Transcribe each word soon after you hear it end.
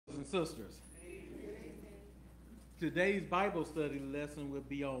sisters. Today's Bible study lesson will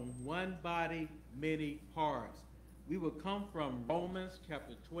be on one body, many parts. We will come from Romans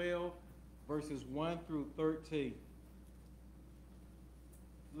chapter 12, verses 1 through 13.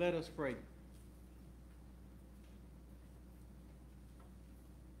 Let us pray.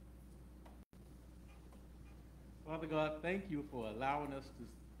 Father God, thank you for allowing us to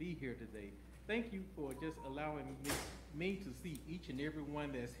be here today. Thank you for just allowing me to see each and every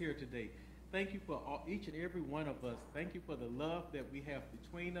one that's here today. Thank you for each and every one of us. Thank you for the love that we have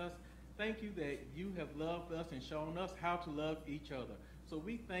between us. Thank you that you have loved us and shown us how to love each other. So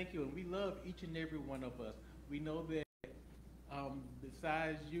we thank you and we love each and every one of us. We know that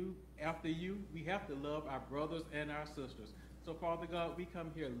besides you, after you, we have to love our brothers and our sisters. So Father God, we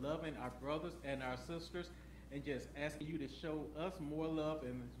come here loving our brothers and our sisters and just asking you to show us more love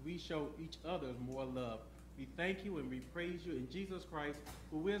and we show each other more love. We thank you and we praise you in Jesus Christ,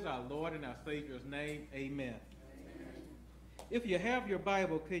 who is our Lord and our Savior's name. Amen. Amen. If you have your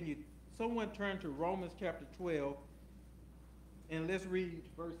Bible, can someone turn to Romans chapter 12 and let's read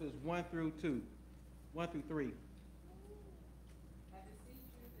verses 1 through 3.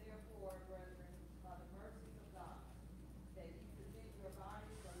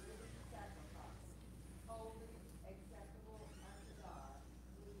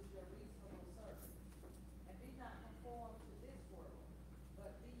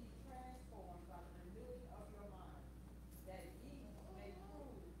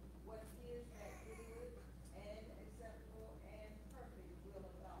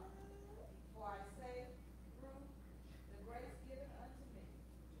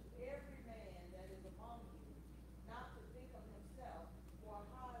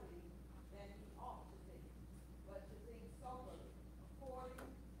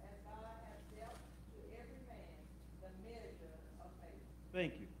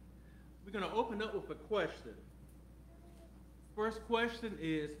 Thank you. We're going to open up with a question. First question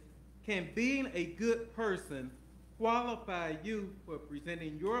is, can being a good person qualify you for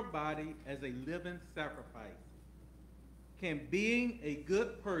presenting your body as a living sacrifice? Can being a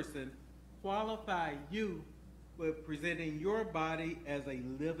good person qualify you for presenting your body as a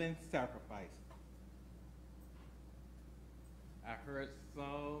living sacrifice? I heard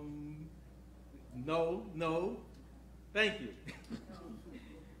some no. Thank you.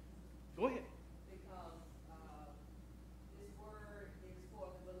 Go ahead. Because this word is for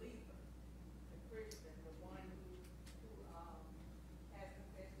the believer, the Christian, the one who has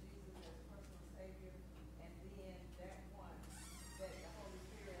confessed Jesus as personal Savior, and then that one that the Holy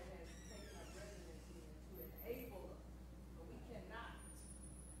Spirit has taken up residence in to enable us. But we cannot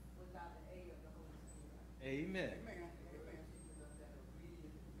without the aid of the Holy Spirit. Amen. Amen.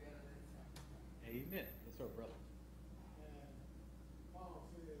 Amen. Yes, sir, brother.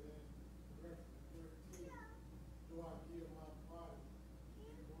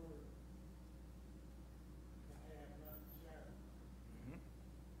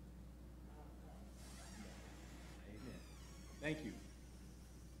 Thank you.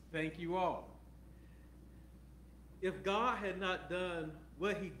 Thank you all. If God had not done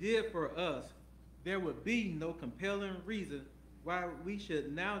what he did for us, there would be no compelling reason why we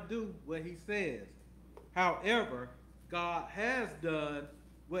should now do what he says. However, God has done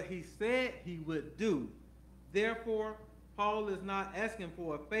what he said he would do. Therefore, Paul is not asking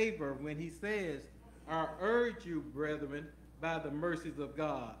for a favor when he says, I urge you, brethren, by the mercies of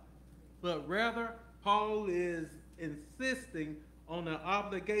God. But rather, Paul is insisting on an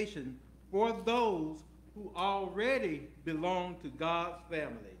obligation for those who already belong to God's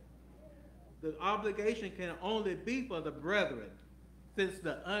family. The obligation can only be for the brethren, since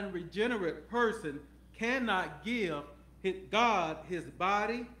the unregenerate person cannot give God his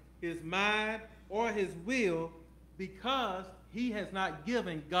body, his mind, or his will because he has not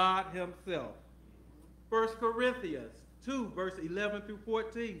given God himself. 1 Corinthians 2, verse 11 through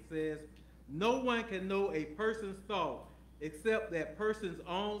 14 says, no one can know a person's thought except that person's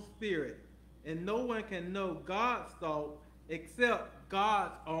own spirit, and no one can know God's thought except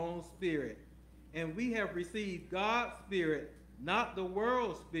God's own spirit. And we have received God's spirit, not the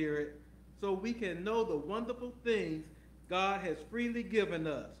world's spirit, so we can know the wonderful things God has freely given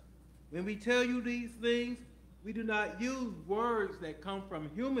us. When we tell you these things, we do not use words that come from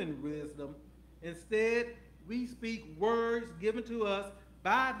human wisdom. Instead, we speak words given to us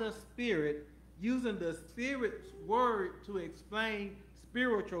by the Spirit, using the Spirit's word to explain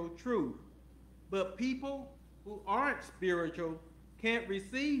spiritual truth. But people who aren't spiritual can't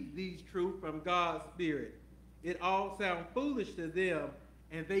receive these truths from God's Spirit. It all sounds foolish to them,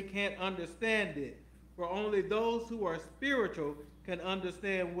 and they can't understand it. For only those who are spiritual can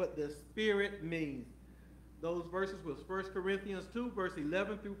understand what the Spirit means. Those verses was 1 Corinthians 2, verse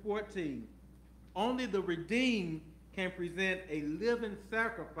 11 through 14. Only the redeemed can present a living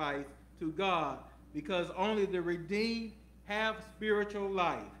sacrifice to God, because only the redeemed have spiritual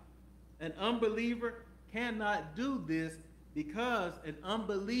life. An unbeliever cannot do this because an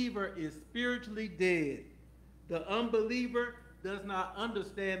unbeliever is spiritually dead. The unbeliever does not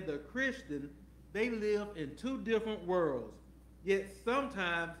understand the Christian. They live in two different worlds. Yet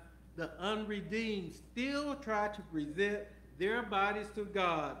sometimes the unredeemed still try to present their bodies to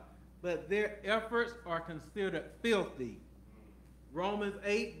God, but their efforts are considered filthy. Romans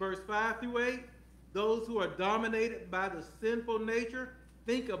 8, verse 5 through 8, those who are dominated by the sinful nature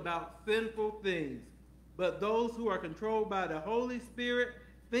think about sinful things, but those who are controlled by the Holy Spirit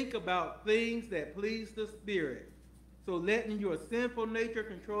think about things that please the Spirit. So letting your sinful nature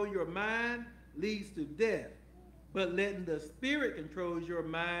control your mind leads to death, but letting the Spirit control your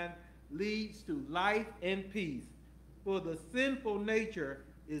mind leads to life and peace. For the sinful nature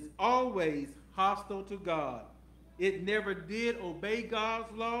is always hostile to God. It never did obey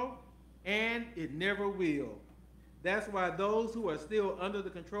God's law, and it never will. That's why those who are still under the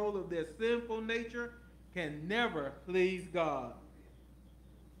control of their sinful nature can never please God.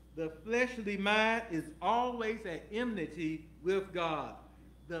 The fleshly mind is always at enmity with God.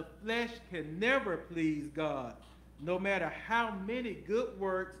 The flesh can never please God. No matter how many good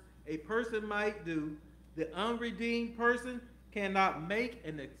works a person might do, the unredeemed person cannot make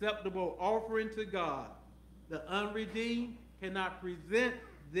an acceptable offering to God. The unredeemed cannot present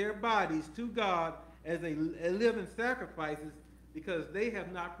their bodies to God as a living sacrifices because they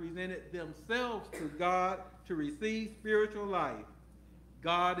have not presented themselves to God to receive spiritual life.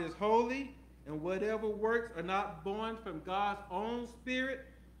 God is holy, and whatever works are not born from God's own Spirit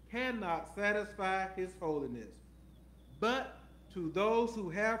cannot satisfy his holiness. But to those who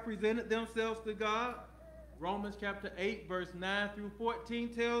have presented themselves to God, Romans chapter 8, verse 9 through 14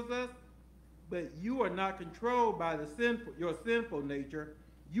 tells us, but you are not controlled by your sinful nature.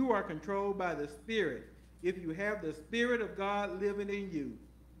 You are controlled by the Spirit, if you have the Spirit of God living in you.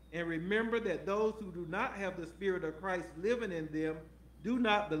 And remember that those who do not have the Spirit of Christ living in them do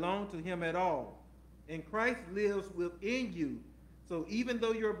not belong to him at all. And Christ lives within you. So even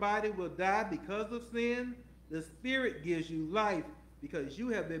though your body will die because of sin, the Spirit gives you life because you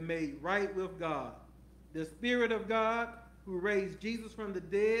have been made right with God. The Spirit of God, who raised Jesus from the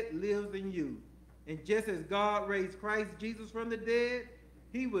dead, lives in you. And just as God raised Christ Jesus from the dead,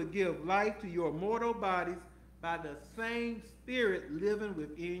 he will give life to your mortal bodies by the same Spirit living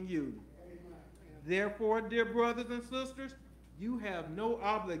within you. Amen. Therefore, dear brothers and sisters, you have no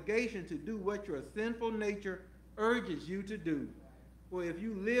obligation to do what your sinful nature urges you to do. For if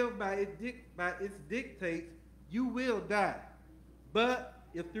you live by its dictates, you will die. But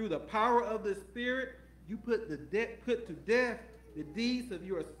if through the power of the Spirit you put to death the deeds of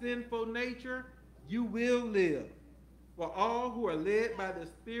your sinful nature, you will live. For all who are led by the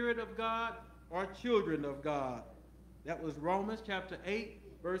Spirit of God are children of God. That was Romans chapter 8,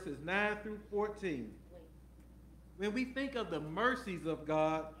 verses 9 through 14. When we think of the mercies of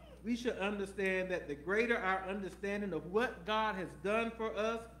God, we should understand that the greater our understanding of what God has done for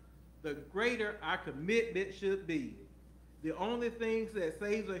us, the greater our commitment should be. The only things that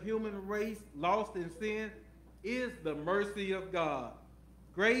saves a human race lost in sin is the mercy of God.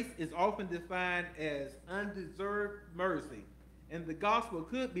 Grace is often defined as undeserved mercy, and the gospel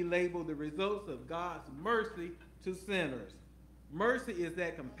could be labeled the results of God's mercy to sinners. Mercy is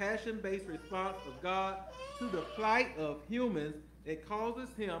that compassion-based response of God to the plight of humans that causes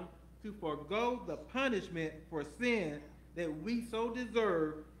him to forego the punishment for sin that we so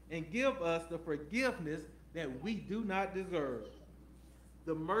deserve and give us the forgiveness that we do not deserve.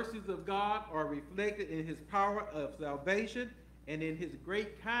 The mercies of God are reflected in his power of salvation and in his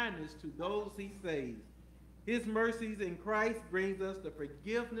great kindness to those he saves. His mercies in Christ brings us the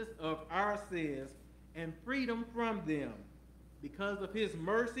forgiveness of our sins and freedom from them. Because of his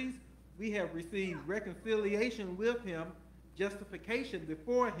mercies, we have received reconciliation with him, justification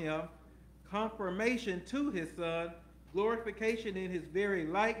before him, confirmation to his Son, glorification in his very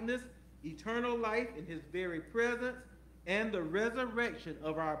likeness, eternal life in his very presence, and the resurrection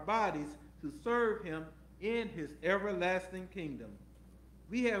of our bodies to serve him in his everlasting kingdom.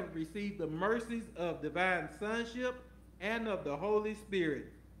 We have received the mercies of divine sonship and of the Holy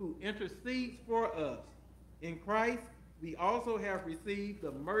Spirit, who intercedes for us. In Christ, we also have received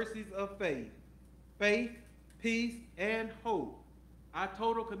the mercies of faith, peace, and hope. Our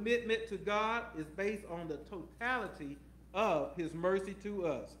total commitment to God is based on the totality of his mercy to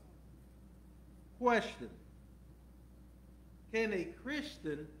us. Question: Can a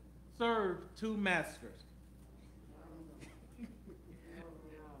Christian serve two masters?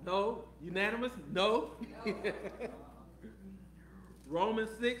 No. Unanimous? No. Romans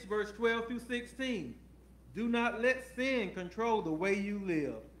 6, verse 12 through 16. Do not let sin control the way you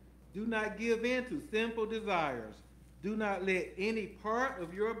live. Do not give in to sinful desires. Do not let any part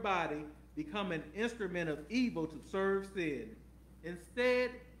of your body become an instrument of evil to serve sin.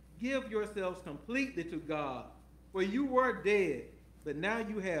 Instead, give yourselves completely to God. For you were dead, but now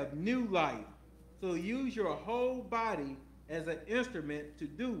you have new life. So use your whole body as an instrument to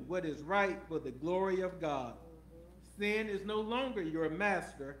do what is right for the glory of God. Sin is no longer your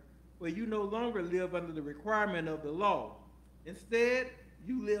master, for you no longer live under the requirement of the law. Instead,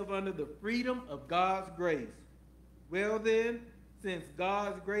 you live under the freedom of God's grace. Well then, since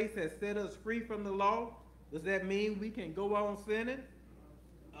God's grace has set us free from the law, does that mean we can go on sinning?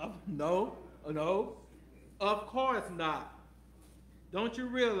 No. Of course not. Don't you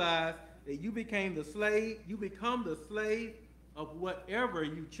realize that you become the slave of whatever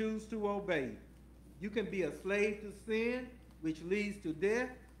you choose to obey? You can be a slave to sin, which leads to death,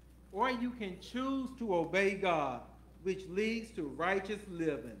 or you can choose to obey God, which leads to righteous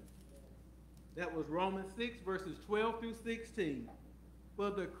living. That was Romans 6, verses 12 through 16. For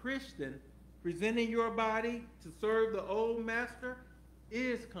the Christian, presenting your body to serve the old master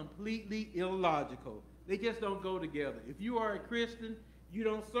is completely illogical. They just don't go together. If you are a Christian, you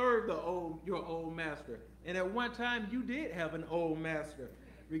don't serve your old master. And at one time, you did have an old master.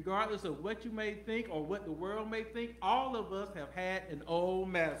 Regardless of what you may think or what the world may think, all of us have had an old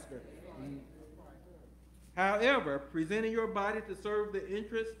master. However, presenting your body to serve the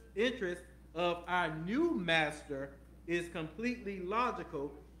interest of our new master is completely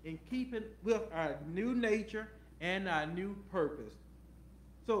logical in keeping with our new nature and our new purpose.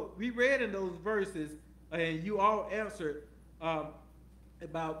 So we read in those verses, and you all answered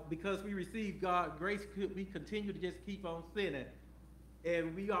about because we received God's grace, could we continue to just keep on sinning?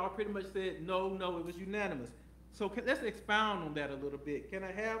 And we all pretty much said, no, it was unanimous. So let's expound on that a little bit. Can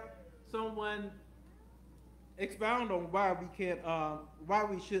I have someone expound on why we can't, why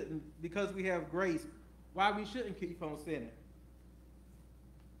we shouldn't, because we have grace, why we shouldn't keep on sinning?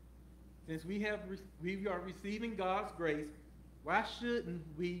 Since we are receiving God's grace, why shouldn't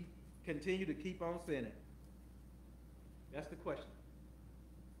we continue to keep on sinning? That's the question.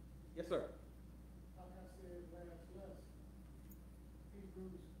 Yes, sir. Like I said last lesson,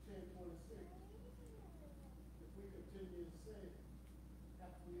 Hebrews 10:26. If we continue to sin,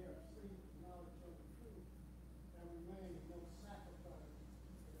 after we have received the knowledge of the truth, there remains no sacrifice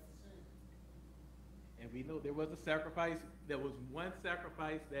for that sin. And we know there was a sacrifice. There was one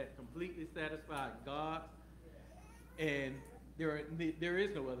sacrifice that completely satisfied God, and there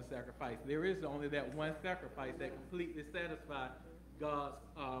is no other sacrifice. There is only that one sacrifice that completely satisfied God.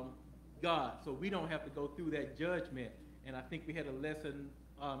 So we don't have to go through that judgment. And I think we had a lesson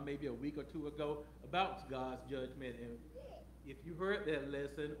maybe a week or two ago about God's judgment. And if you heard that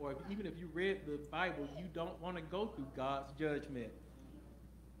lesson, or even if you read the Bible, you don't want to go through God's judgment.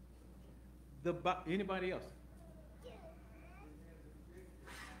 Anybody else?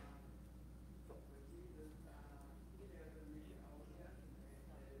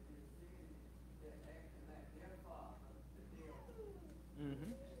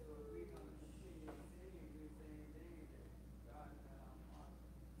 Mm-hmm.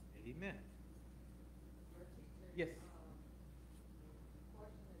 Amen. Yes. The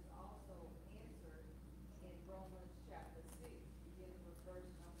question is also answered in Romans chapter 6, beginning with verse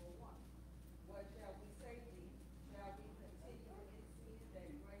number 1. What shall we say thee? Shall we continue in sin that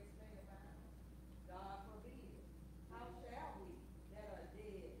grace may abound? God forbid. How shall we that are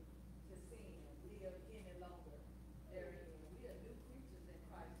dead to sin live any longer therein? We are new creatures in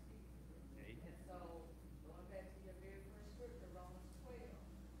Christ Jesus. Amen. So, going back to your very first scripture, Romans 12,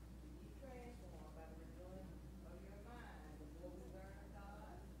 be transformed by the renewing of your mind. The more we learn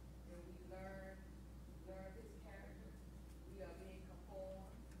God, and we learn His character, we are being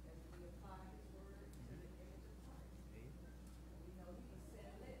conformed as we apply His word to the image of Christ. Amen. We know He is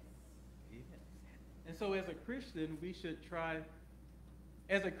sinless. Amen. And so as a Christian, we should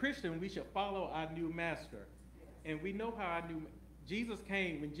follow our new master. And we know how Jesus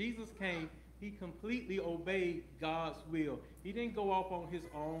came. When Jesus came, he completely obeyed God's will. He didn't go off on his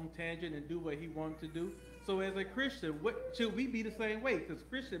own tangent and do what he wanted to do. So as a Christian, what should we be the same way? Because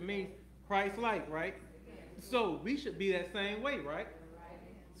Christian means Christ-like, right? So we should be that same way, right?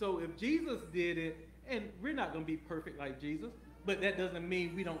 So if Jesus did it, and we're not going to be perfect like Jesus, but that doesn't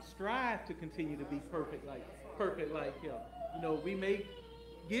mean we don't strive to continue to be perfect like him. You know, we may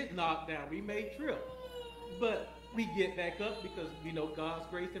get knocked down, we may trip, but we get back up because we know God's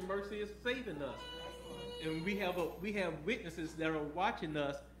grace and mercy is saving us. And we have witnesses that are watching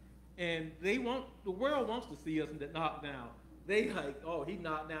us, and the world wants to see us knocked down. They like, oh, he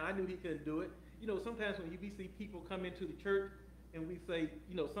knocked down. I knew he couldn't do it. Sometimes when we see people come into the church and we say,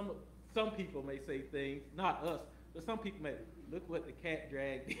 some people may say things, not us, but some people may, look what the cat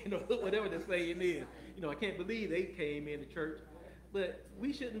dragged, look whatever the saying is. I can't believe they came into church. But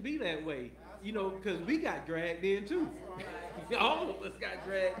we shouldn't be that way, because we got dragged in too. All of us got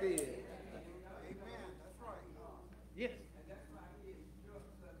dragged in. Amen. That's right. Yes. And that's why he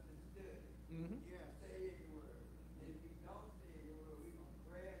instructs us to study. Mm-hmm. Yes. Say your word. If you don't say your word, we're going to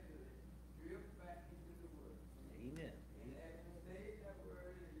gradually drift back into the word. Amen. And as you say that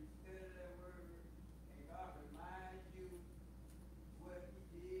word and you study that word, and God reminds you what he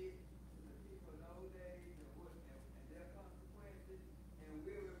did to the people in those days and their consequences, and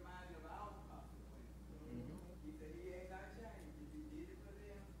we're reminded of our consequences. Mm-hmm. He said he ain't not changed. If he did it for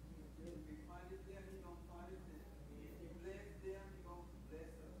them, if he punished them, he's going to punish them. If he blessed them, he's going to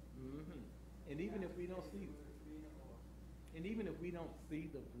bless us. Mm-hmm. And even if we don't see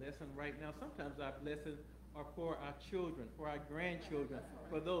the blessing right now, sometimes our blessings are for our children, for our grandchildren,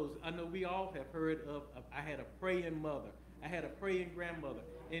 for those. I know we all have heard of I had a praying mother. I had a praying grandmother.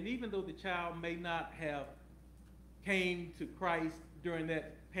 And even though the child may not have came to Christ during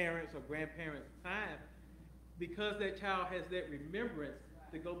that parents' or grandparents' time, because that child has that remembrance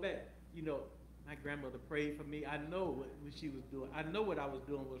to go back. My grandmother prayed for me. I know what she was doing. I know what I was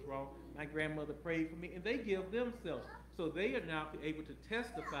doing was wrong. My grandmother prayed for me, and they give themselves. So they are now able to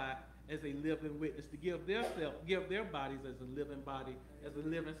testify as a living witness, to give their bodies as a living body, as a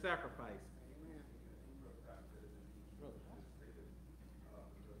living sacrifice.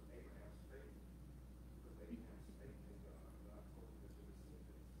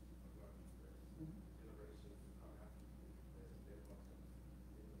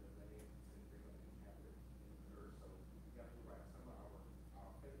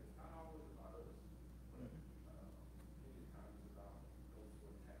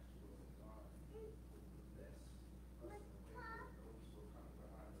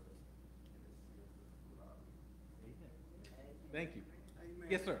 Thank you. Amen.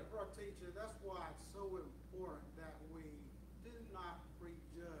 Yes, sir. Brother teacher, that's why it's so important that we do not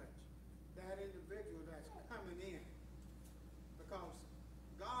prejudge that individual that's coming in. Because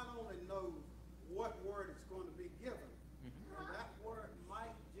God only knows what word is going to be given. Mm-hmm. And that word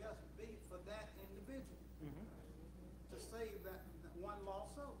might just be for that individual. Mm-hmm. To save that one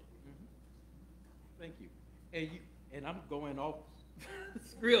lost soul. Mm-hmm. Thank you. And I'm going off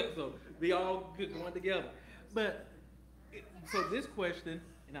script, so we all good going together. But so this question,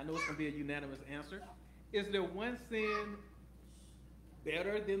 and I know it's going to be a unanimous answer, is there one sin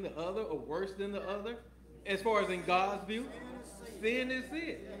better than the other or worse than the other? As far as in God's view, sin is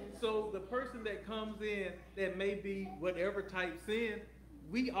sin. So the person that comes in that may be whatever type sin,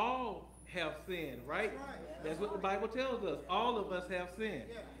 we all have sin, right? That's what the Bible tells us. All of us have sin.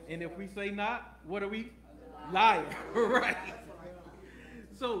 And if we say not, what are we? Liar, right?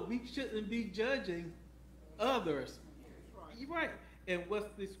 So we shouldn't be judging others. You're right. And what's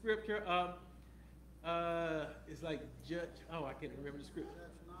the scripture? It's like judge. Oh, I can't remember the scripture.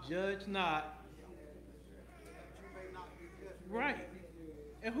 Judge not. Right.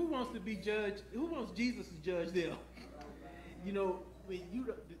 And who wants to be judged? Who wants Jesus to judge them?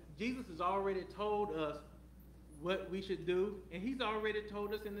 Jesus has already told us what we should do, and he's already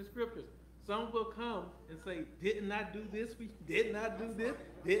told us in the scriptures. Some will come and say, didn't I do this? Didn't I do this?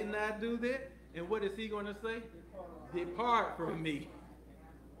 Didn't I do that? And what is he going to say? Depart from me.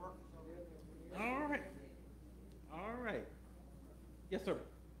 All right. All right. Yes, sir.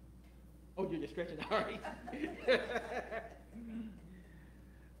 Oh, you're just stretching. All right.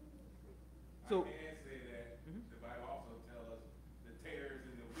 So, I can say that the Bible also tells us the tares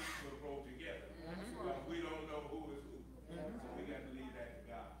and the wheat will grow together. We don't know who is who. So we got to leave that to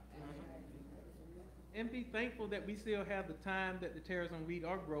God. And be thankful that we still have the time that the tares and wheat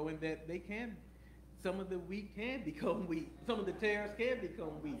are growing, that they can, some of the wheat can become wheat. Some of the tares can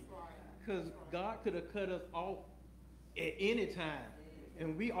become wheat. Because God could have cut us off at any time.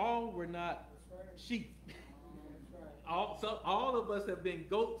 And we all were not sheep. All of us have been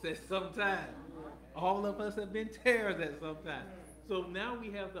goats at some time. All of us have been tares at some time. So now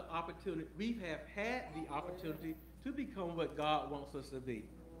we have the opportunity, we have had the opportunity to become what God wants us to be.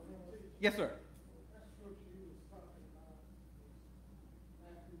 Yes, sir.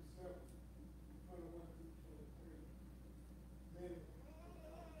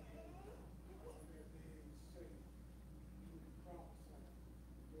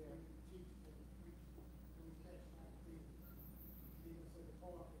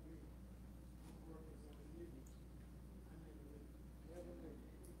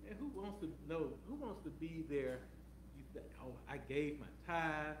 wants to know? Who wants to be there? You think, oh, I gave my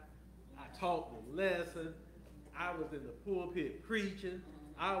tithe. I taught the lesson. I was in the pulpit preaching.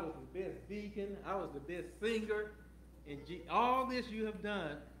 I was the best deacon. I was the best singer. And all this you have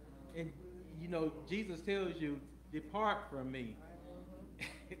done. And, you know, Jesus tells you, depart from me.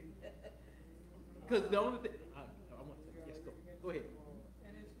 Because the only thing, I want to say, yes, go ahead.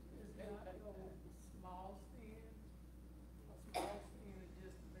 And it's not no small sin. A small sin is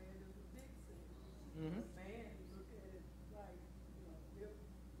just as bad as a big sin. Mm-hmm. Man, look at it like, you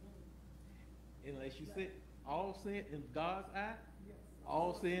know, Unless you say all sin in God's eye, yes.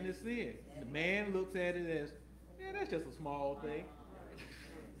 all sin is sin. The man looks at it as, yeah, that's just a small thing.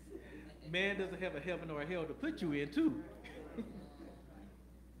 Man doesn't have a heaven or a hell to put you in, too.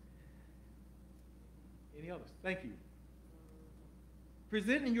 Any others? Thank you.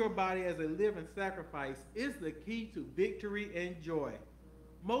 Presenting your body as a living sacrifice is the key to victory and joy.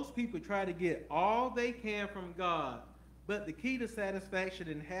 Most people try to get all they can from God, but the key to satisfaction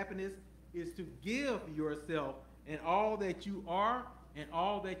and happiness is to give yourself and all that you are and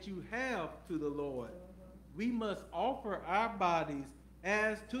all that you have to the Lord. We must offer our bodies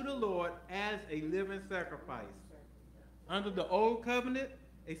as to the Lord as a living sacrifice. Under the old covenant,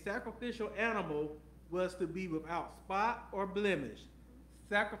 a sacrificial animal was to be without spot or blemish.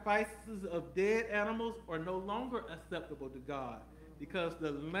 Sacrifices of dead animals are no longer acceptable to God because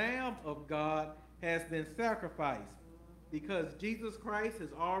the Lamb of God has been sacrificed. Because Jesus Christ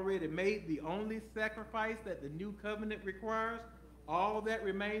has already made the only sacrifice that the new covenant requires, all that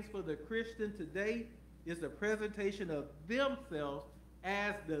remains for the Christian today is the presentation of themselves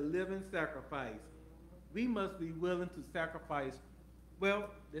as the living sacrifice. We must be willing to sacrifice. Well,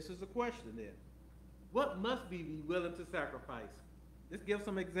 this is a question then. What must we be willing to sacrifice? Let's give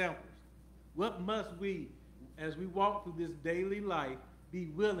some examples. What must we, as we walk through this daily life, be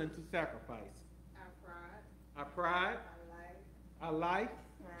willing to sacrifice? Our pride. Our pride, Our life.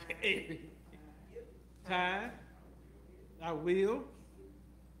 our life, time, our will.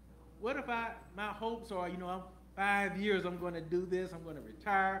 What if my hopes are, I'm 5 years, I'm going to do this, I'm going to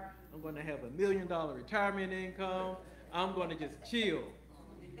retire, I'm going to have $1 million retirement income, I'm going to just chill.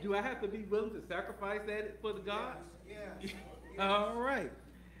 Do I have to be willing to sacrifice that for the God? Yes. All right.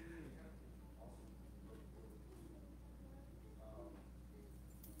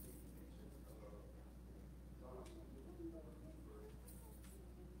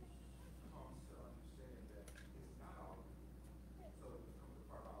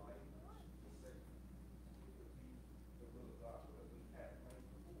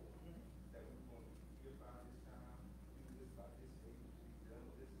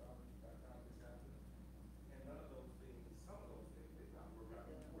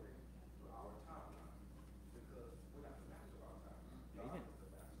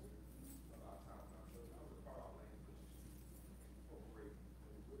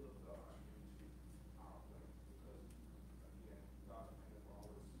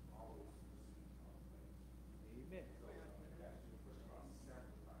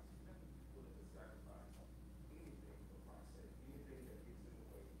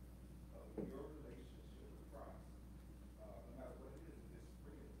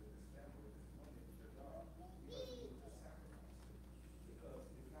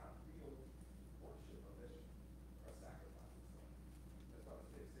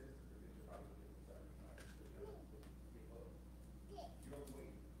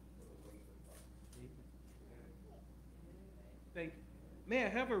 Thank you. May I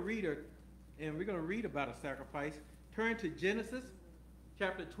have a reader, and we're going to read about a sacrifice. Turn to Genesis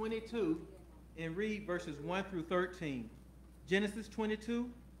chapter 22 and read verses 1 through 13. Genesis 22,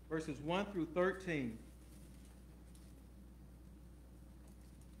 verses 1 through 13.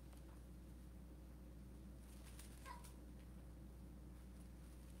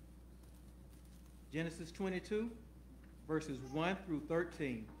 Genesis 22, verses 1 through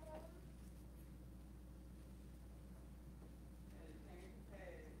 13.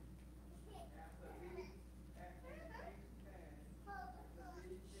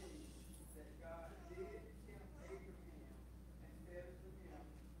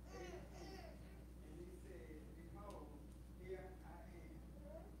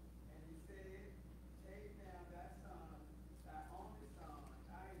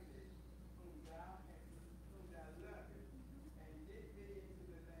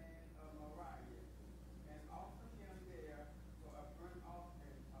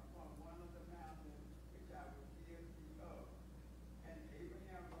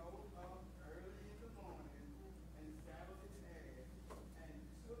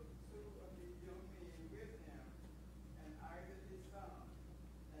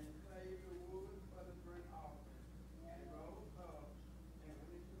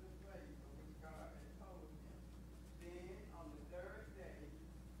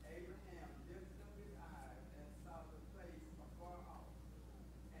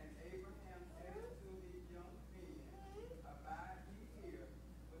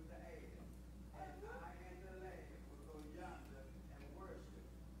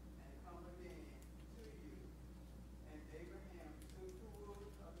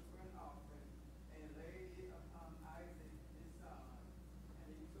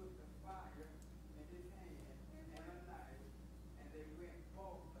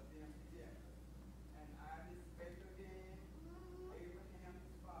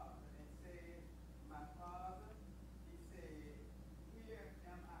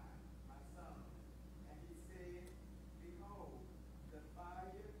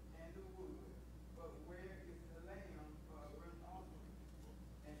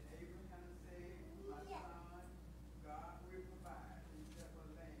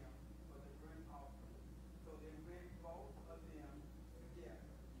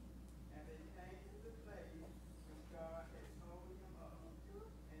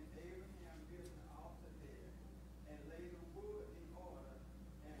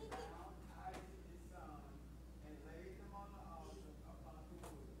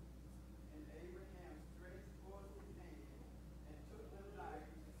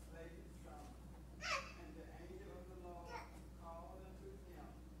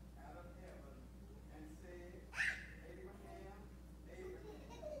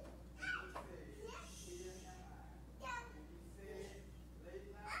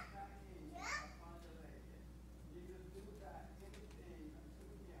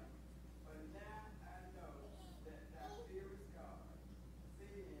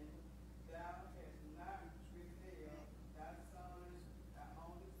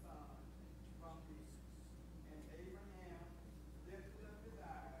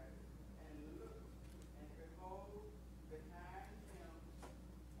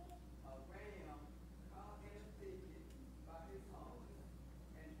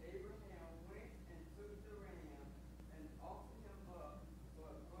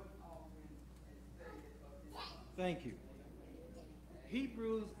 Thank you.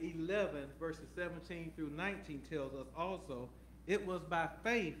 Hebrews 11, verses 17 through 19 tells us also, it was by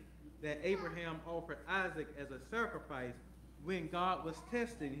faith that Abraham offered Isaac as a sacrifice when God was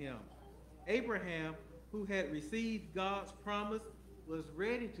testing him. Abraham, who had received God's promise, was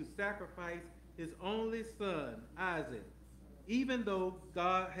ready to sacrifice his only son, Isaac, even though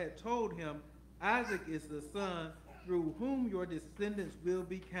God had told him, Isaac is the son through whom your descendants will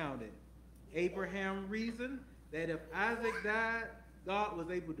be counted. Abraham reasoned that if Isaac died, God was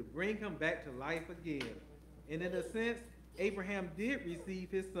able to bring him back to life again. And in a sense, Abraham did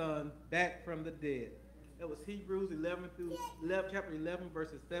receive his son back from the dead. That was Hebrews chapter 11,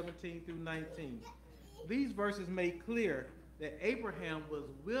 verses 17 through 19. These verses make clear that Abraham was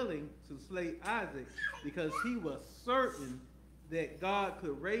willing to slay Isaac because he was certain that God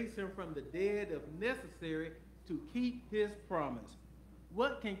could raise him from the dead if necessary to keep his promise.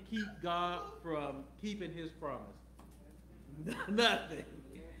 What can keep God from keeping his promise? Nothing.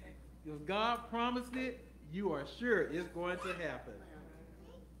 If God promised it, you are sure it's going to happen.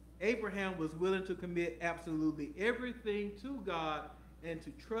 Abraham was willing to commit absolutely everything to God and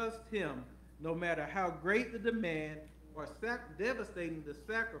to trust him, no matter how great the demand or devastating the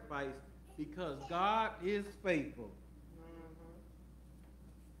sacrifice, because God is faithful.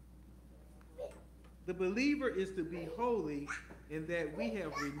 The believer is to be holy in that we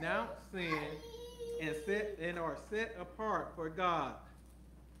have renounced sin and are set apart for God.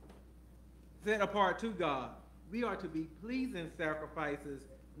 Set apart to God. We are to be pleasing sacrifices,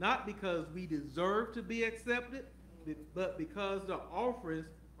 not because we deserve to be accepted, but because the offerings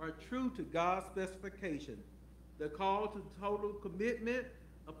are true to God's specification. The call to total commitment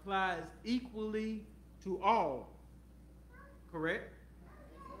applies equally to all. Correct?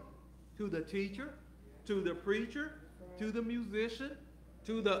 To the teacher, to the preacher, to the musician,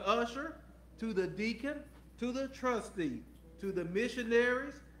 to the usher, to the deacon, to the trustee, to the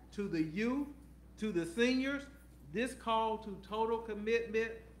missionaries, to the youth, to the seniors. This call to total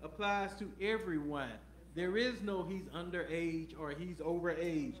commitment applies to everyone. There is no he's underage or he's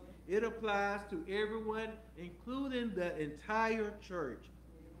overage. It applies to everyone, including the entire church.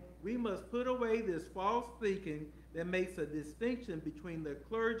 We must put away this false thinking that makes a distinction between the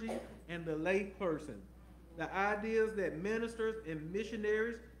clergy and the lay person. The ideas that ministers and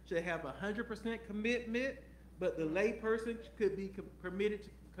missionaries should have 100% commitment, but the lay person could be permitted to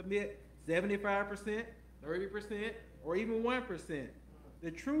commit 75%, 30%, or even 1%.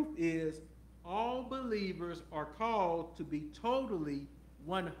 The truth is, all believers are called to be totally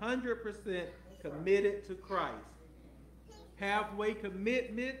 100% committed to Christ. Halfway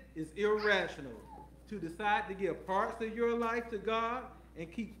commitment is irrational. To decide to give parts of your life to God and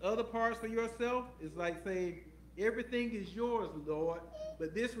keep other parts for yourself is like saying, everything is yours, Lord,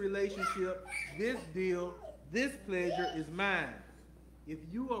 but this relationship, this deal, this pleasure is mine. If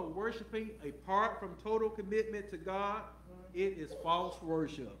you are worshiping apart from total commitment to God, it is false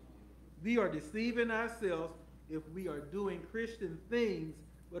worship. We are deceiving ourselves if we are doing Christian things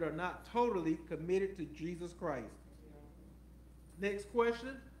but are not totally committed to Jesus Christ. Next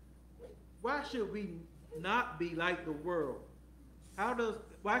question. Why should we not be like the world? All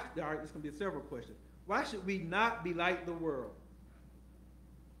right, there's going to be several questions. Why should we not be like the world?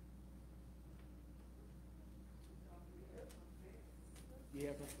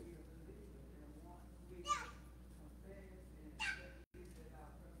 Yeah.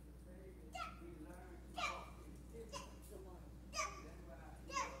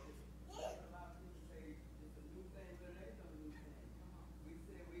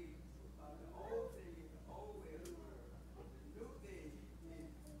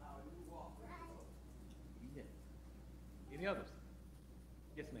 Any others?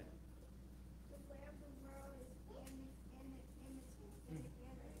 Yes, ma'am.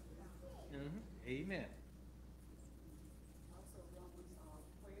 Amen. Also, Romans 12,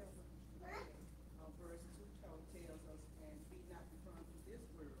 verse 2 tells us, and be not conformed to this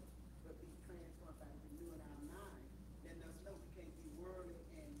world, but be transformed by the renewing our mind. Letting us know we can't be worldly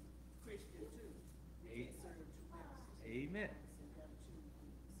and Christian too. We can't serve two masters. Amen.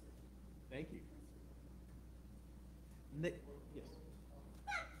 Thank you. Yes.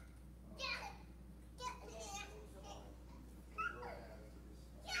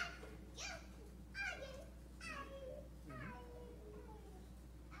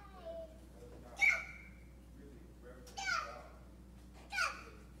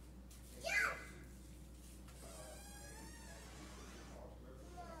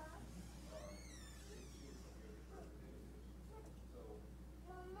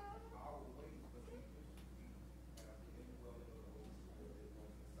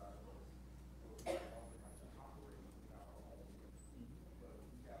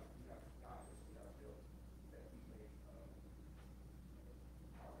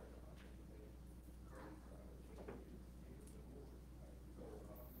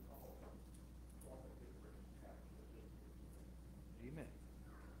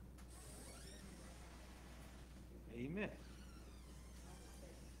 Amen.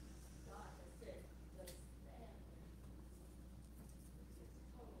 God has set the standard, which is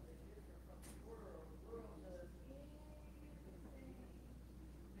totally different from the world. The world does anything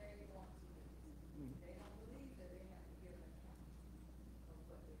they want to do. Mhm. They don't believe that they have to give an account of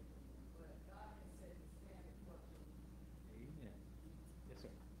what they're doing, but God has set the standard for them. Amen. Yes,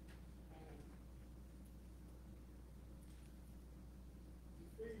 sir. And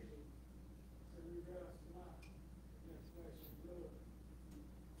Ephesians said we wrestle not against flesh and blood,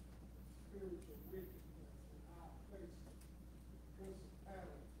 spiritual wickedness in high places,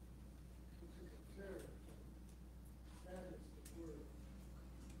 principalities, which is a territory. That is the word.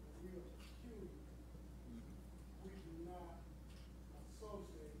 And we are peculiar. We do not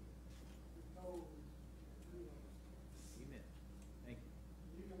associate with those that do those things. Amen. Thank you.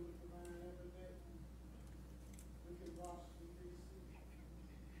 You can look around every day. Look at Washington, D.C.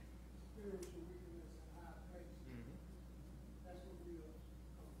 Spiritual wickedness in high places. Mhm. That's what we are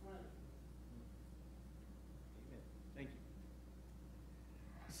confronting. Amen. Thank you.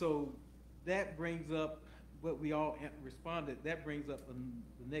 So that brings up what we all responded. That brings up the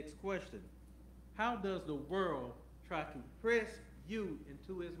next question. How does the world try to press you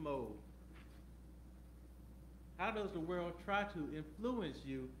into its mold? How does the world try to influence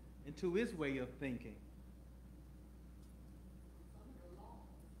you into its way of thinking? Some of the laws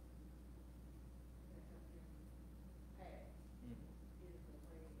that have been passed is a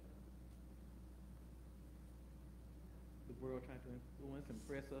way of The world trying to influence and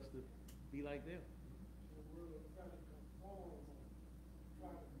press us to be like them. The world try to conform us,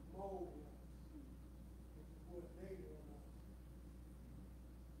 try to mold us into what they want us.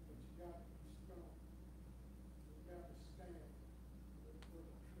 But you got to be strong. You got to stand for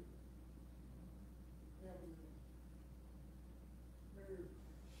the truth. Heavenly earth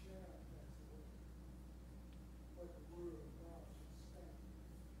shall pass away, but the word of God shall stand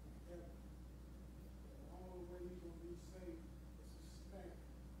forever. The only way you're going to be saved is to stand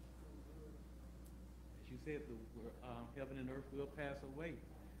on the word. As you said, heaven and earth will pass away,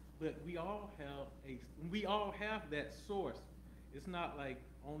 but we all have that source. It's not like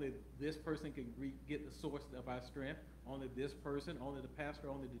only this person can get the source of our strength. Only this person, only the pastor,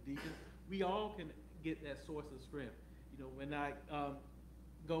 only the deacon. We all can get that source of strength. You know, when I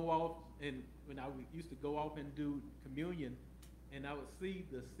go off and when I used to go off and do communion, and I would see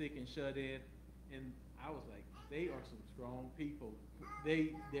the sick and shut in, and I was like, they are some strong people.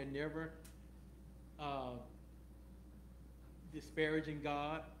 They're never disparaging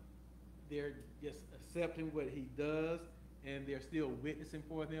God. They're just accepting what He does, and they're still witnessing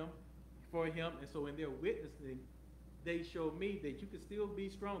for Him. And so in their witnessing, they show me that you can still be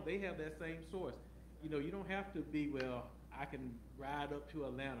strong. They have that same source. You know, you don't have to be, well, I can ride up to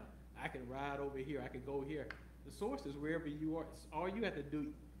Atlanta. I can ride over here. I can go here. The source is wherever you are. All you have to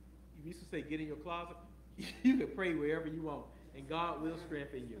do, you used to say, get in your closet. You can pray wherever you want, and God will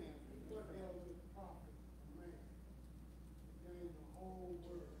strengthen you. What hell is the profit of man to gain the whole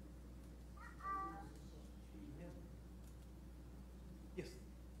world and lose his soul? Yes.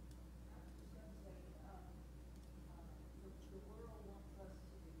 I was just gonna say, the world wants us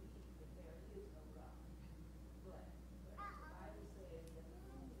to believe that there is no God. But the Bible says that the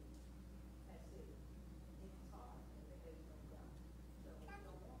fool has said in his heart that there is no God. So we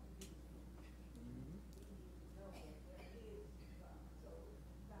don't want to be fooled. We need to know that there is God. So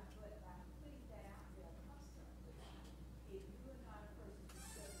by putting that out there constantly, if you're not a person who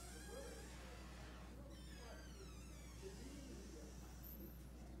studies the word, you'll start to believe yourself.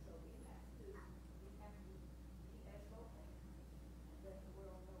 And so we have to be as vocal and let the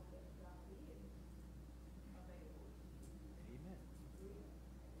world know that God is available. Amen.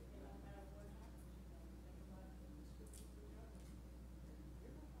 And no matter what happens, think about the scriptures of God.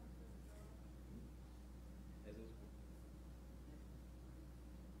 You're not going to God. As is.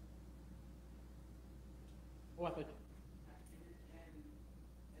 Oh, I thought you.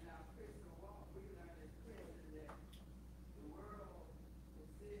 And our Christian walk, we learn as Christians that the world will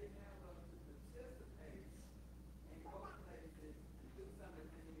still have us to participate and go places and do some of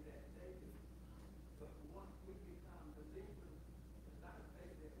the things that they do. But once we become believers, there's not a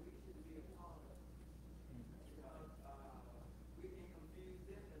place that we should be a part of. Because we can confuse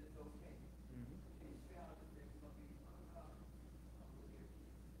them that it's okay. And tell us that it's going to be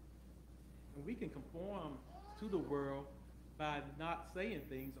And we can conform to the world by not saying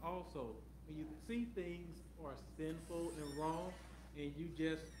things also. When you see things are sinful and wrong, and you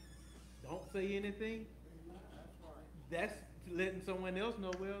just don't say anything, that's letting someone else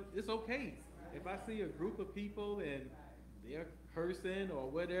know, well, it's okay. If I see a group of people and they're cursing or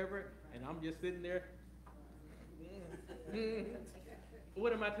whatever, and I'm just sitting there,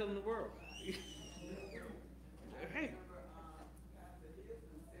 What am I telling the world? Hey. Pastor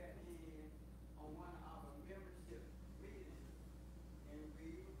Hilton sat in on one of our membership meetings, and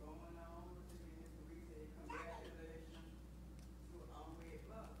we were going on to this, we said, congratulations to unwed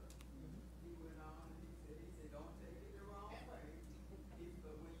mother. He went on and he said, don't take it the wrong way. He said,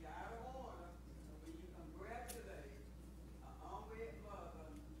 but when you're out of order, when you congratulate an unwed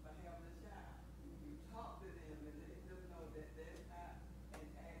mother for having a child, you talk to them and let them know that that's not an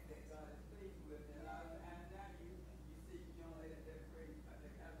act that God is pleased with. And a lot of times now you see young ladies that pray,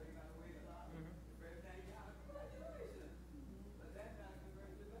 they kind of got away a lot. The first thing you holler, congratulations. But that's not a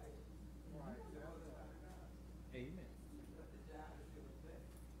congratulations. Right. So it's not God. Amen. But the job is still a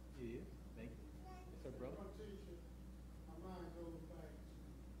blessing. Yeah. Thank you. Yes, sir, brother. I'm gonna teach you, my mind goes back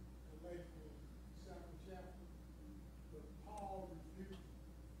to Galatians second chapter, but Paul rebuked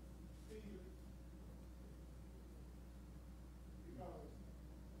Peter because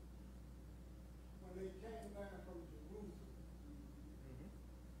when they came down from Jerusalem,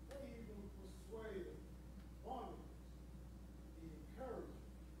 they even persuaded Barnabas, the encourager.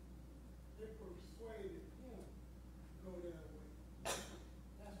 They persuaded him to go that way.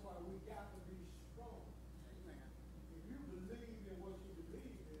 That's why we got to be strong. If you believe in what you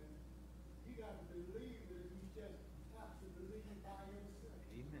believe in, you got to believe that you just have to believe by yourself.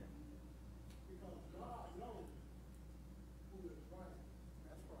 Amen. Because God knows who is right.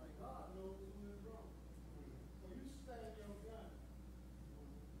 That's right. God knows who is wrong. So you stand your gun.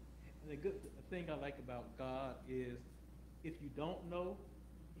 And the good thing I like about God is if you don't know,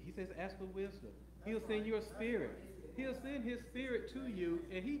 he says ask for wisdom. He'll send you a spirit. He'll send his spirit to you.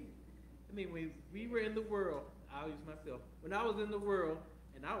 And when we were in the world, I'll use myself. When I was in the world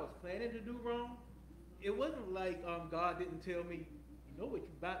and I was planning to do wrong, it wasn't like God didn't tell me, you know what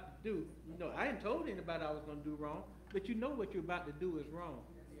you're about to do. I hadn't told anybody I was going to do wrong, but you know what you're about to do is wrong.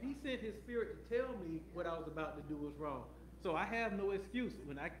 He sent his spirit to tell me what I was about to do was wrong. So I have no excuse.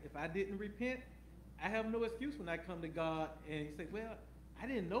 If I didn't repent, I have no excuse when I come to God and he said, well, I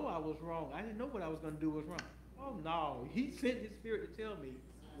didn't know I was wrong. I didn't know what I was going to do was wrong. Oh, no. He sent his spirit to tell me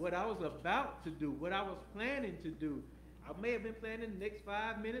what I was about to do, what I was planning to do. I may have been planning the next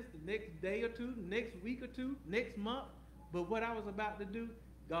 5 minutes, the next day or two, the next week or two, next month, but what I was about to do,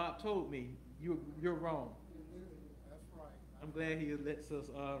 God told me, you're wrong. That's right. I'm glad he lets us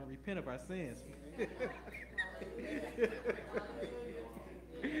repent of our sins.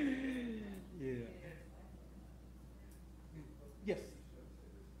 Yeah. Yes.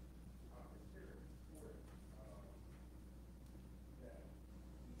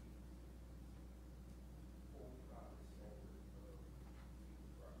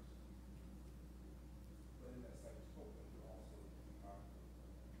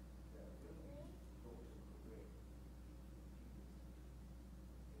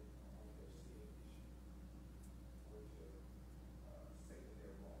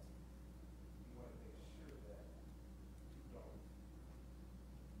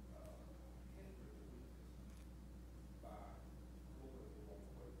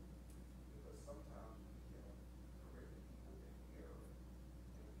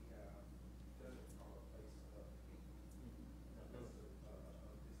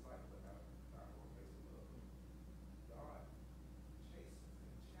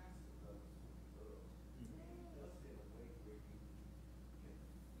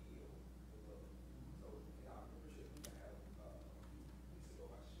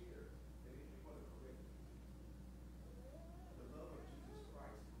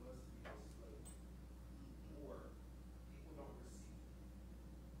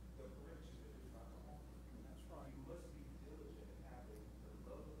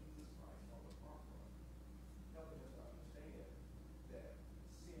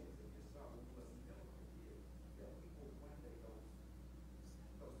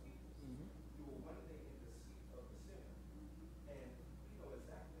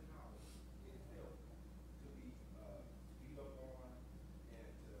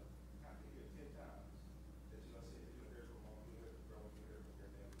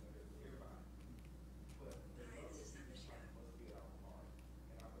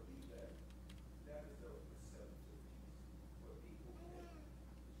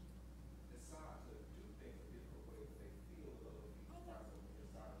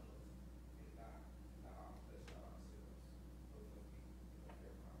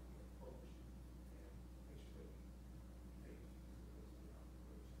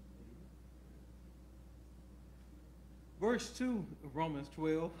 Verse 2 of Romans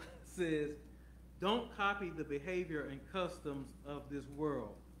 12 says, don't copy the behavior and customs of this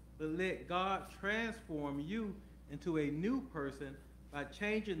world, but let God transform you into a new person by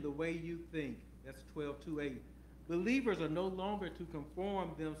changing the way you think. That's 12:2-8. Believers are no longer to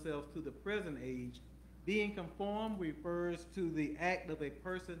conform themselves to the present age. Being conformed refers to the act of a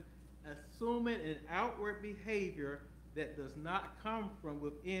person assuming an outward behavior that does not come from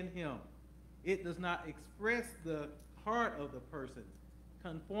within him. It does not express the heart of the person.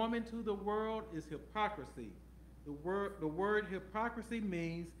 Conforming to the world is hypocrisy. The word hypocrisy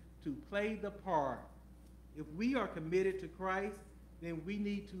means to play the part. If we are committed to Christ, then we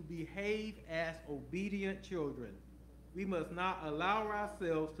need to behave as obedient children. We must not allow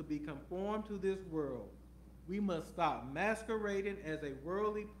ourselves to be conformed to this world. We must stop masquerading as a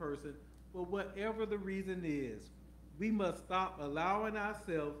worldly person for whatever the reason is. We must stop allowing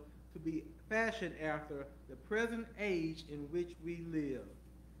ourselves to be fashioned after the present age in which we live.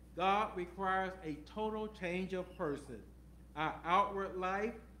 God requires a total change of person. Our outward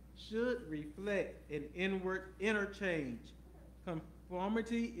life should reflect an inner change.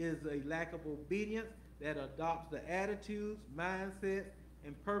 Conformity is a lack of obedience that adopts the attitudes, mindsets,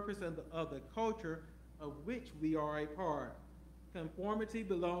 and purpose of the culture of which we are a part. Conformity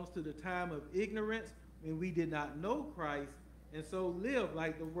belongs to the time of ignorance when we did not know Christ and so live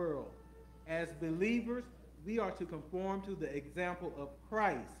like the world. As believers, we are to conform to the example of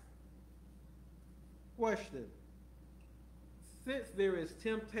Christ. Question: since there is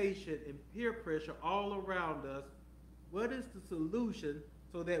temptation and peer pressure all around us, what is the solution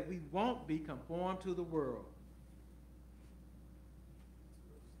so that we won't be conformed to the world?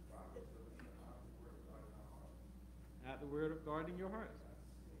 Out the word of God in your hearts.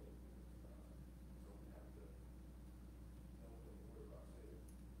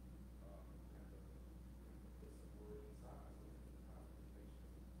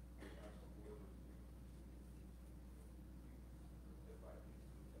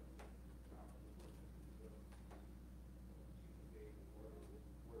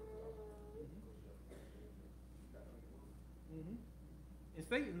 And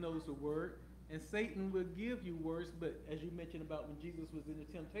Satan knows the word, and Satan will give you words, but as you mentioned about when Jesus was in the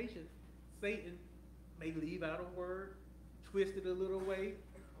temptation, Satan may leave out a word, twist it a little way,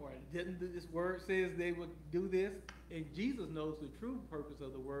 or didn't do this word says they would do this, and Jesus knows the true purpose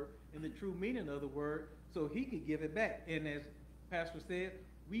of the word and the true meaning of the word, so he could give it back. And as Pastor said,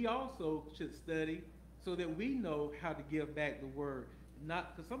 we also should study so that we know how to give back the word.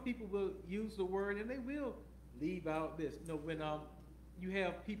 Not because some people will use the word and they will leave out this. You know, when you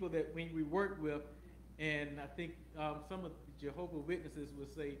have people that when we work with, and I think some of the Jehovah's Witnesses will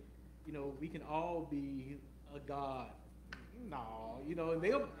say, you know, we can all be a God. No, you know, and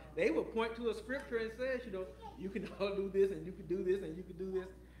they will point to a scripture and says, you know, you can all do this and you can do this and you can do this,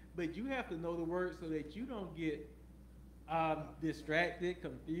 but you have to know the word so that you don't get distracted,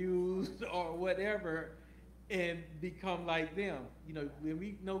 confused, or whatever, and become like them. You know, when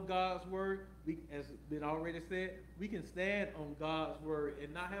we know God's word, we, as been already said, we can stand on God's word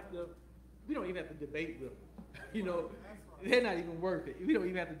and not have to. We don't even have to debate with them. You know, they're not even worth it. We don't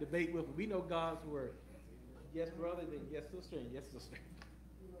even have to debate with them. We know God's word. Yes, brother, then yes, sister, and yes, sister.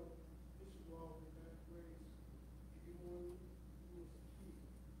 You know, this is all with that phrase, anyone who is a key,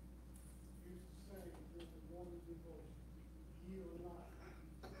 used to say, there's a morning devotion, yield not.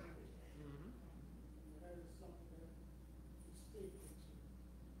 Mm-hmm. And that is something that is stated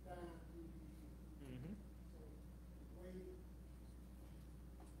down through the years. Mm-hmm. So, the way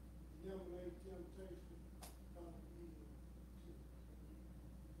to eliminate temptation, come yield to.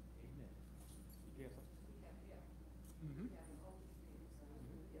 Amen. Yes. We have help. Mm-hmm. We have the Holy Spirit, so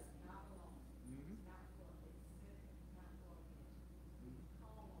we are not alone. Mm-hmm. Not for a sinner, not for a man.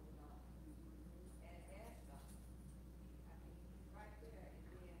 Call on God and ask God. I mean, he's right there,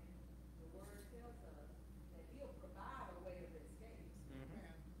 and then the word tells us that he'll provide a way of escape. Mm-hmm.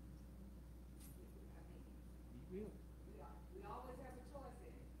 I mean, He will. we always have a choice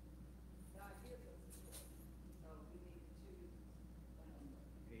in it. God gives us a choice, so we need to choose.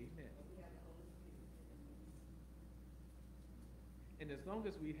 Amen. But we have the Holy Spirit. And as long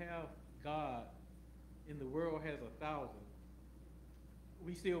as we have God and the world has 1,000,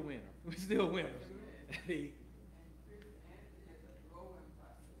 we still win. We still winners. And Christianity is a growing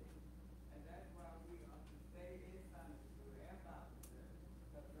process, and that's why we are to stay in Sunday school and Bible study,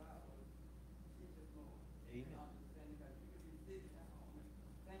 because God will teach us more. Amen. And understand, because you can be sitting at home and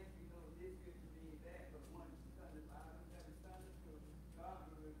think you know this scripture means that, but one Sunday Bible study, Sunday school, God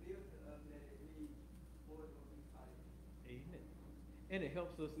will reveal to us that it means more than what we fight. Amen. And it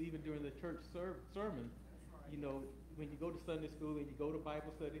helps us even during the church sermon. You know, when you go to Sunday school and you go to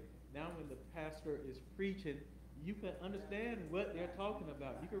Bible study, now when the pastor is preaching, you can understand what they're talking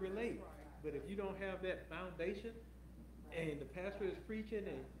about. You can relate. But if you don't have that foundation, and the pastor is preaching,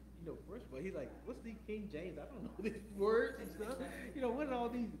 and first of all, he's like, "What's the King James? I don't know these words and stuff. What are all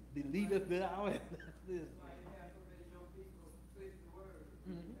these believers thou and this?" Why you have so many young people twist the word.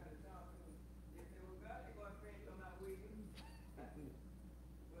 Mhm. You gotta talk to them. If they were God, they're gonna train them out with you. But,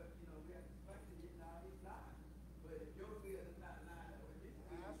 we have to question it now, he's not. But if your will is not lined up with his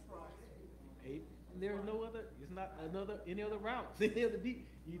will, That's right. Hey, and there's no other. It's not any other route. Any other deep.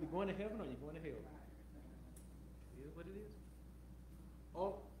 You're either going to heaven or you're going to hell. It is what it is.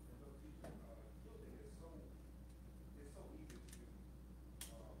 Oh.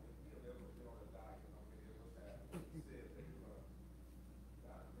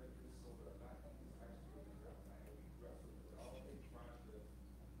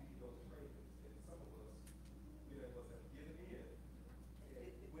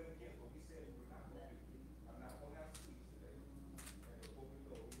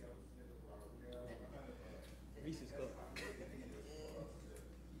 Reese's cup.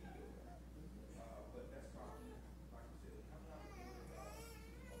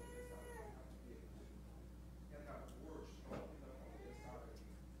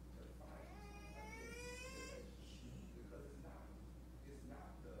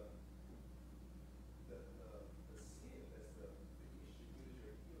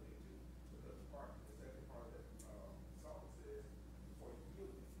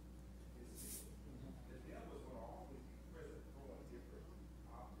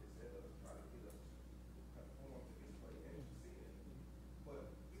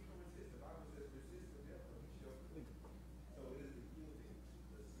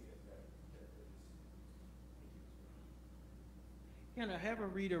 Can I have a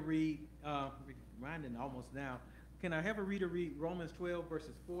reader read, reminding almost now, can I have a reader read Romans 12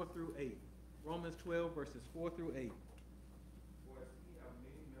 verses 4 through 8? Romans 12 verses 4 through 8. For as we have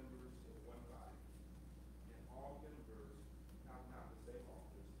many members in one body, and all members have not the same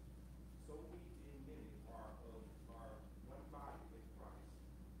office, so we being many are one body in Christ,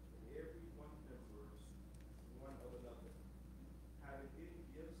 and every one members one of another. Having many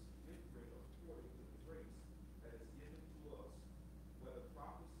gifts differing according to the grace that is given to us, whether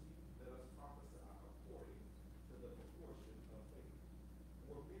prophecy, let us prophesy according to the proportion of faith,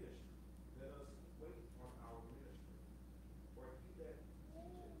 or ministry, let us wait on our ministry, or he that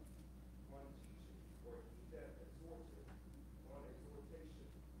teacheth on teaching, or he that exhorteth on exhortation,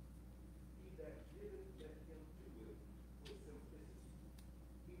 he that giveth, let him do it with simplicity,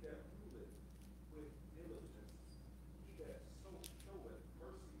 he that ruleth with diligence, he that showeth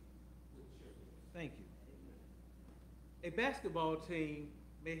mercy with cheerfulness. Thank you. A basketball team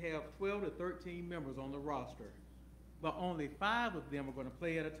may have 12 to 13 members on the roster, but only 5 of them are going to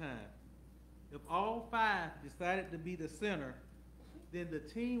play at a time. If all 5 decided to be the center, then the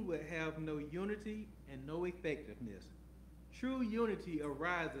team would have no unity and no effectiveness. True unity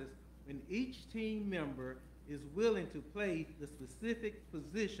arises when each team member is willing to play the specific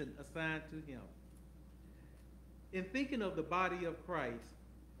position assigned to him. In thinking of the body of Christ,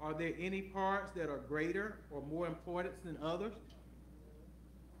 are there any parts that are greater or more important than others?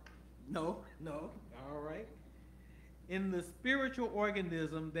 No. All right. In the spiritual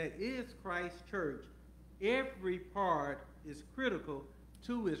organism that is Christ's church, every part is critical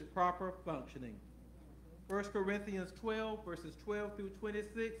to its proper functioning. 1 Corinthians 12, verses 12 through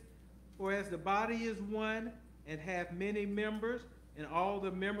 26, for as the body is one and hath many members, and all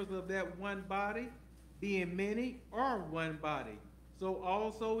the members of that one body, being many, are one body, so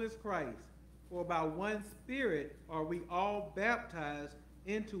also is Christ. For by one Spirit are we all baptized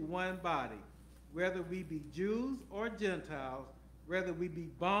into one body, whether we be Jews or Gentiles, whether we be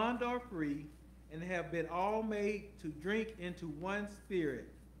bond or free, and have been all made to drink into one Spirit.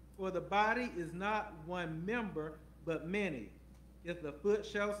 For the body is not one member, but many. If the foot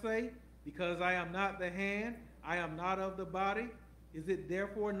shall say, because I am not the hand, I am not of the body, is it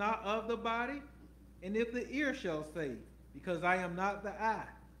therefore not of the body? And if the ear shall say, because I am not the eye,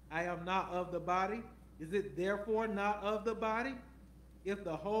 I am not of the body, is it therefore not of the body? If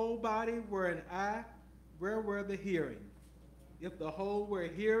the whole body were an eye, where were the hearing? If the whole were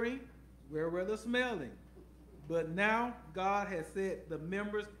hearing, where were the smelling? But now God has set the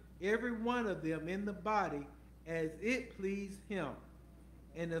members, every one of them, in the body as it pleased him.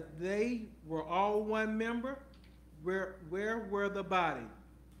 And if they were all one member, where were the body?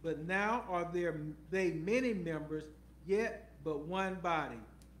 But now are they many members, yet but one body.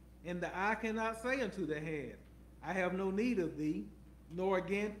 And the eye cannot say unto the hand, I have no need of thee, nor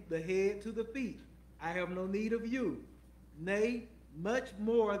again the head to the feet, I have no need of you. Nay, much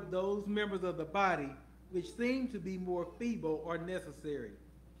more those members of the body which seem to be more feeble are necessary.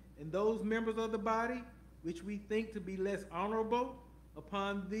 And those members of the body which we think to be less honorable,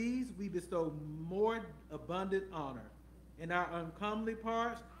 upon these we bestow more abundant honor. And our uncomely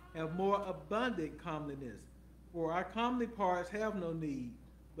parts have more abundant comeliness. For our comely parts have no need,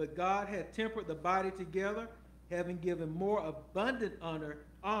 but God hath tempered the body together, having given more abundant honor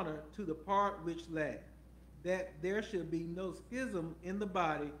to the part which lacked, that there should be no schism in the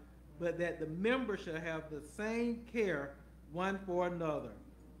body, but that the members shall have the same care one for another.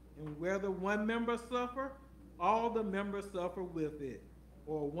 And whether one member suffer, all the members suffer with it.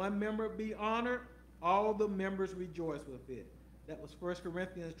 Or one member be honored, all the members rejoice with it. That was 1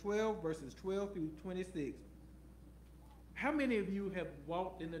 Corinthians 12, verses 12 through 26. How many of you have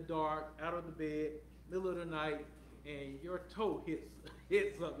walked in the dark, out of the bed, middle of the night, and your toe hit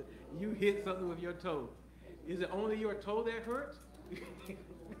something? You hit something with your toe. Is it only your toe that hurts?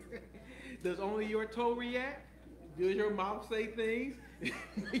 Does only your toe react? Does your mouth say things?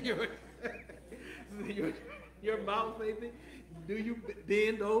 your mouth say things? Do you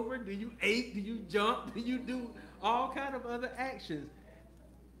bend over? Do you ache? Do you jump? Do you do all kind of other actions?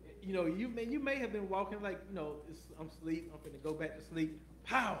 You know, you may have been walking like, you know, I'm asleep, I'm going to go back to sleep.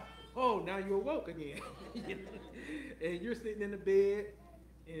 Pow! Oh, now you're awoke again. And you're sitting in the bed,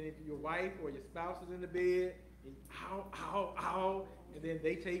 and if your wife or your spouse is in the bed, and ow, ow, ow, and then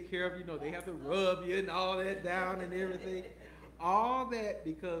they take care of you, know, they have to rub you and all that down and everything. All that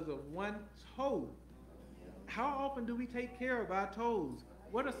because of one toe. How often do we take care of our toes?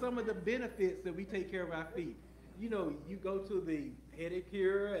 What are some of the benefits that we take care of our feet? You know, you go to the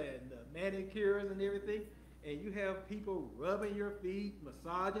pedicure and the manicures and everything, and you have people rubbing your feet,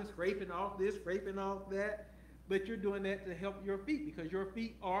 massaging, scraping off this, scraping off that, but you're doing that to help your feet because your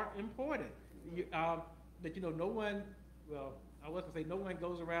feet are important. But you know, no one, well, I was going to say no one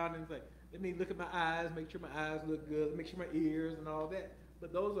goes around and say, let me look at my eyes, make sure my eyes look good, make sure my ears and all that.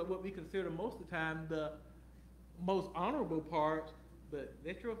 But those are what we consider most of the time the most honorable parts, but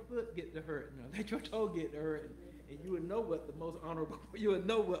let your foot get to hurt, let your toe get to hurt, and you would know what the most honorable, you would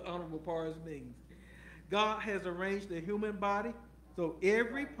know what honorable parts means. God has arranged the human body so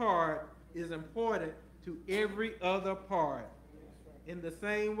every part is important to every other part. In the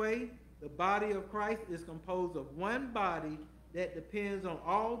same way, the body of Christ is composed of one body that depends on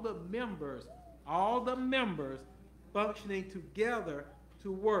all the members functioning together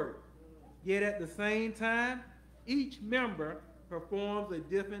to work. Yet at the same time, each member performs a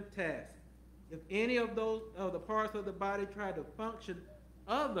different task. If any of the parts of the body try to function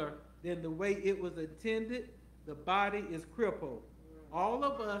other than the way it was intended, the body is crippled. All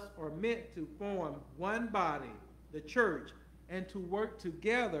of us are meant to form one body, the church, and to work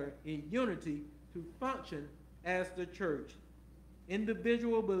together in unity to function as the church.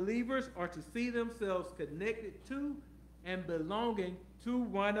 Individual believers are to see themselves connected to and belonging to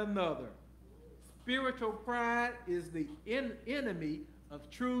one another. Spiritual pride is the enemy of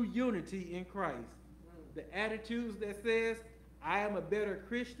true unity in Christ. The attitudes that says, I am a better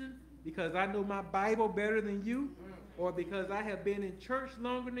Christian because I know my Bible better than you, or because I have been in church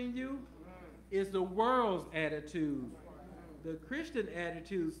longer than you, is the world's attitude. The Christian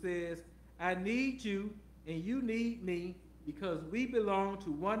attitude says, I need you and you need me because we belong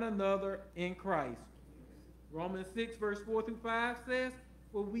to one another in Christ. Romans 6 verse 4 through 5 says,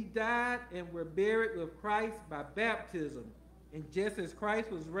 for we died and were buried with Christ by baptism. And just as Christ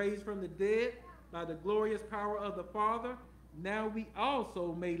was raised from the dead by the glorious power of the Father, now we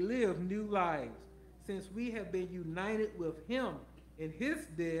also may live new lives. Since we have been united with him in his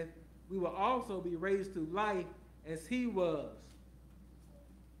death, we will also be raised to life as he was.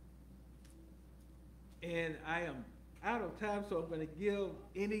 And I am out of time, so I'm going to give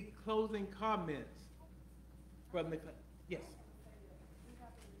any closing comments from the... Yes. We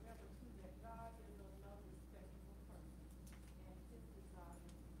have to remember, too, that God is a no respect for person. And his desire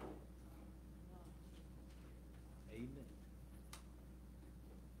is none. Amen.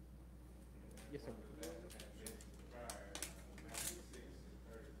 Yes, sir.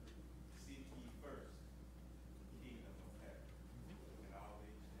 Seek ye first the kingdom of heaven, and all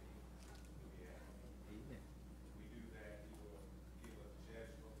these things will be added. Amen. If we do that, he will give us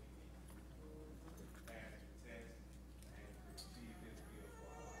just what we need. Pass the test and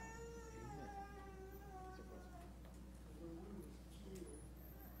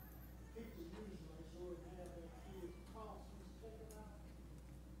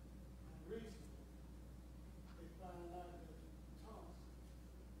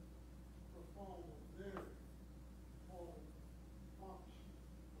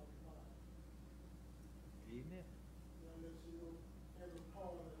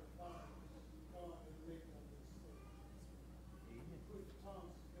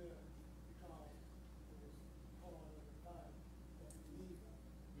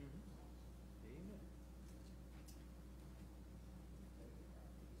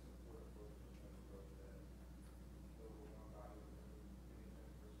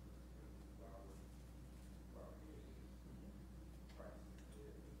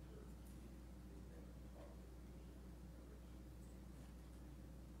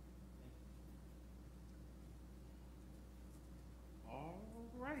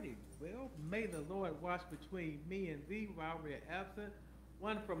Well, may the Lord watch between me and thee while we're absent,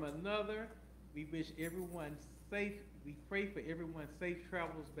 one from another. We wish everyone safe. We pray for everyone's safe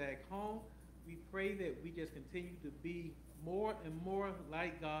travels back home. We pray that we just continue to be more and more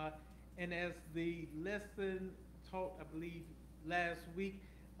like God. And as the lesson taught, I believe, last week,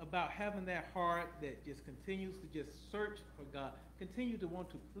 about having that heart that just continues to just search for God, continue to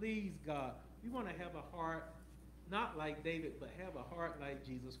want to please God. We want to have a heart not like David, but have a heart like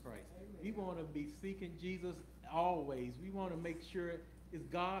Jesus Christ. Amen. We want to be seeking Jesus always. We want to make sure, is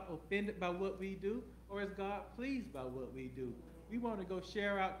God offended by what we do, or is God pleased by what we do? We want to go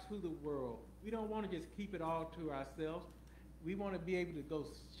share out to the world. We don't want to just keep it all to ourselves. We want to be able to go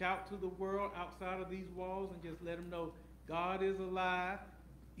shout to the world outside of these walls and just let them know God is alive.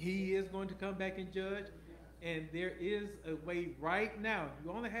 He is going to come back and judge. And there is a way right now.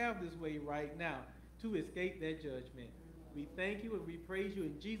 You only have this way right now to escape that judgment. We thank you and we praise you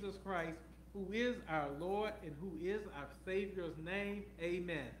in Jesus Christ, who is our Lord and who is our Savior's name.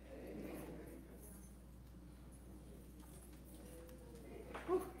 Amen.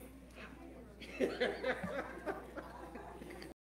 Amen.